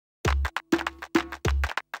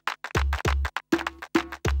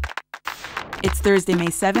Thursday, May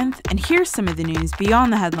 7th, and here's some of the news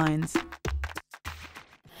beyond the headlines.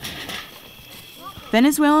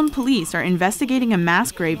 Venezuelan police are investigating a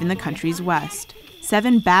mass grave in the country's west.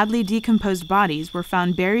 7 badly decomposed bodies were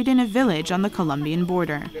found buried in a village on the Colombian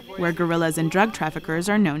border, where guerrillas and drug traffickers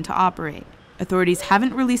are known to operate. Authorities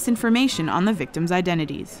haven't released information on the victims'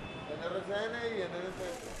 identities.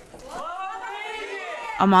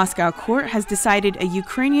 A Moscow court has decided a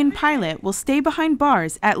Ukrainian pilot will stay behind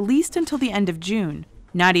bars at least until the end of June.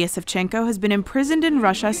 Nadia Savchenko has been imprisoned in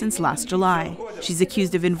Russia since last July. She's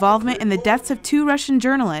accused of involvement in the deaths of 2 Russian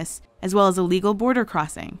journalists, as well as illegal border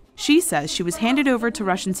crossing. She says she was handed over to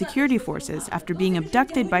Russian security forces after being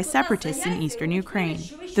abducted by separatists in eastern Ukraine.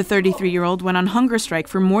 The 33-year-old went on hunger strike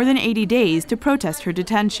for more than 80 days to protest her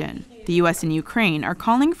detention. The U.S. and Ukraine are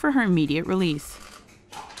calling for her immediate release.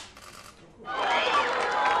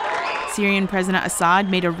 Syrian President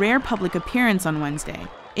Assad made a rare public appearance on Wednesday,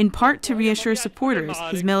 in part to reassure supporters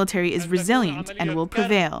his military is resilient and will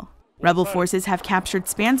prevail. Rebel forces have captured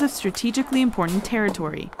spans of strategically important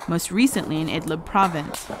territory, most recently in Idlib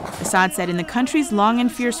province. Assad said in the country's long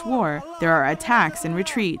and fierce war, there are attacks and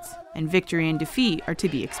retreats, and victory and defeat are to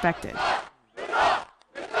be expected.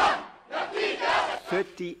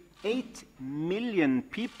 38 million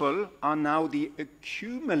people are now the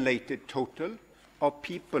accumulated total of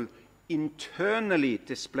people internally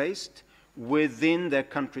displaced within their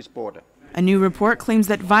country's border. A new report claims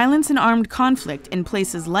that violence and armed conflict in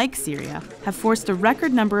places like Syria have forced a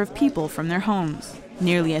record number of people from their homes.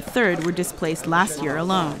 Nearly a third were displaced last year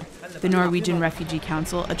alone. The Norwegian Refugee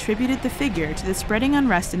Council attributed the figure to the spreading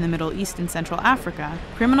unrest in the Middle East and Central Africa,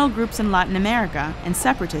 criminal groups in Latin America, and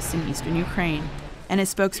separatists in eastern Ukraine. And a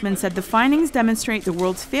spokesman said the findings demonstrate the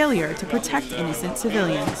world's failure to protect innocent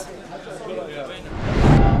civilians.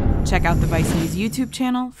 Check out the VICE News YouTube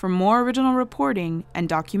channel for more original reporting and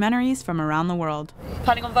documentaries from around the world.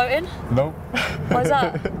 Planning on voting? No. Why is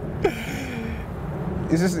that?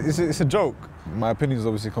 It's a joke. My opinions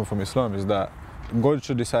obviously come from Islam, is that God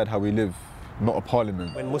should decide how we live, not a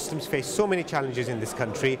parliament. When Muslims face so many challenges in this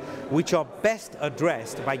country, which are best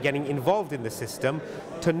addressed by getting involved in the system,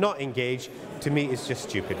 to not engage, to me, is just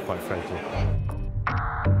stupid, quite frankly.